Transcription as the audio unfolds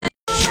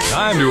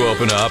Time to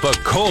open up a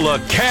KOLA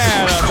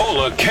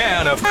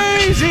Can of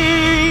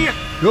Crazy.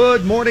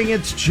 Good morning,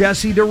 it's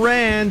Jesse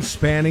Duran,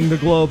 spanning the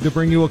globe to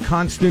bring you a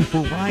constant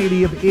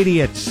variety of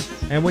idiots.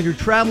 And when you're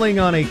traveling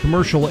on a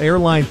commercial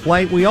airline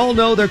flight, we all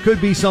know there could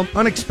be some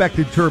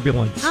unexpected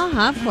turbulence.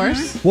 Of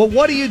course. Well,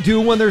 what do you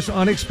do when there's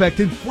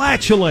unexpected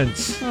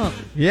flatulence? Oh.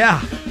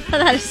 Yeah.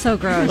 That is so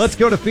gross. Let's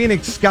go to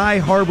Phoenix Sky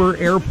Harbor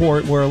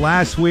Airport, where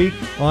last week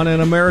on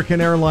an American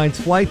Airlines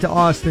flight to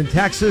Austin,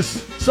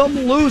 Texas, some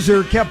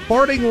loser kept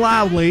farting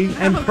loudly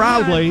and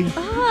proudly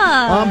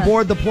on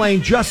board the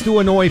plane just to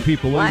annoy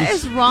people. What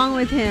is wrong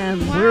with him?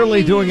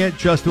 Clearly doing it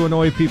just to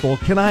annoy people.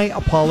 Can I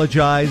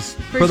apologize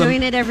for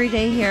doing it every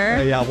day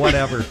here? Yeah,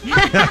 whatever.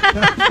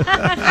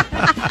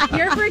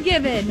 You're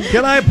forgiven.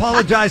 Can I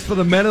apologize for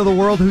the men of the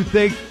world who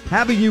think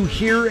having you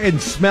hear and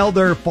smell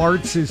their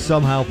farts is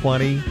somehow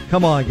funny?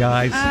 Come on,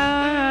 guys.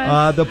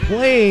 The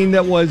plane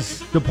that was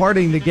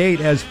departing the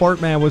gate as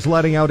Fartman was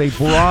letting out a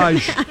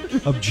barrage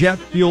of jet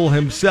fuel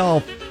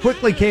himself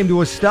quickly came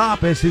to a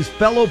stop as his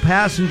fellow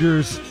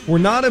passengers were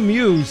not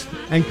amused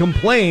and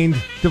complained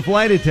to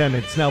flight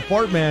attendants. Now,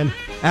 Fartman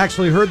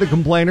actually heard the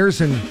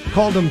complainers and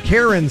called them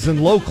Karens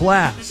and low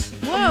class.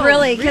 Whoa,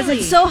 really? Because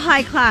it's so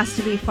high class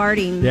to be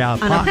farting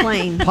on a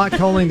plane. Pot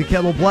calling the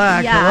kettle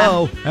black. Yeah.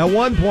 Hello. At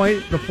one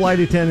point, the flight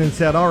attendant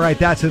said, all right,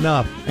 that's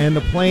enough. And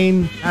the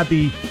plane had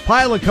the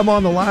pilot come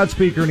on the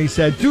loudspeaker and he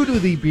said, due to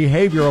the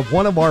behavior of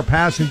one of our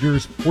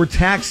passengers, we're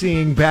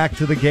taxiing back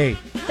to the gate.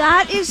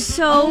 That is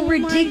so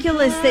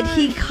ridiculous that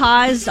he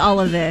caused all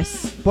of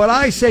this. But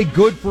I say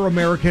good for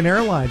American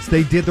Airlines.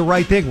 They did the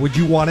right thing. Would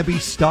you want to be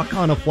stuck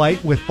on a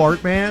flight with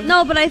Fartman?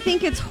 No, but I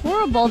think it's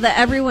horrible that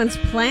everyone's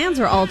plans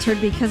are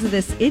altered because of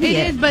this idiot.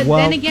 It is, but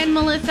then again,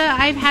 Melissa,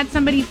 I've had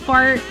somebody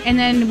fart and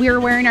then we were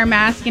wearing our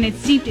mask and it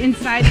seeped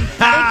inside. It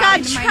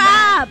got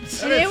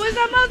trapped. It was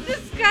the most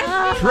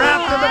disgusting.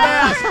 Trapped in the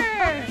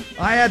mask.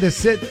 I had to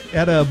sit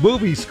at a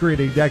movie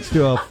screening next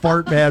to a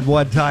Fartman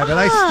one time, and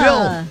I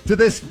still, to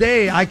this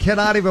day, I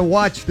cannot even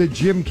watch the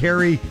Jim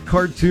Carrey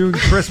cartoon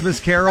Christmas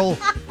Carol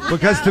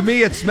because to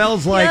me it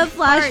smells like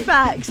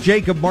flashbacks.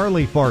 Jacob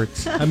Marley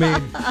farts. I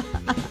mean,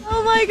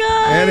 oh my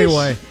gosh.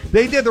 Anyway,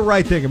 they did the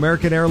right thing.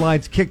 American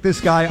Airlines kicked this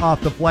guy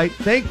off the flight.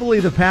 Thankfully,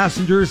 the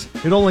passengers,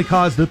 it only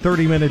caused a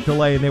 30-minute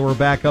delay, and they were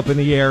back up in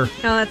the air.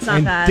 No, that's not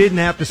and bad. Didn't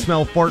have to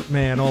smell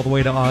Fartman all the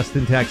way to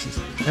Austin, Texas.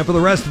 And for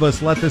the rest of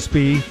us, let this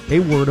be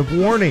a word of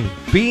warning.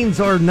 Beans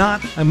are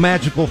not a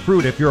magical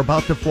fruit if you're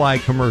about to fly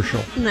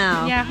commercial.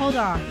 No. Yeah, hold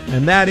on.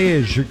 And that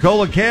is your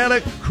KOLA Can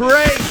of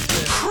Crazy.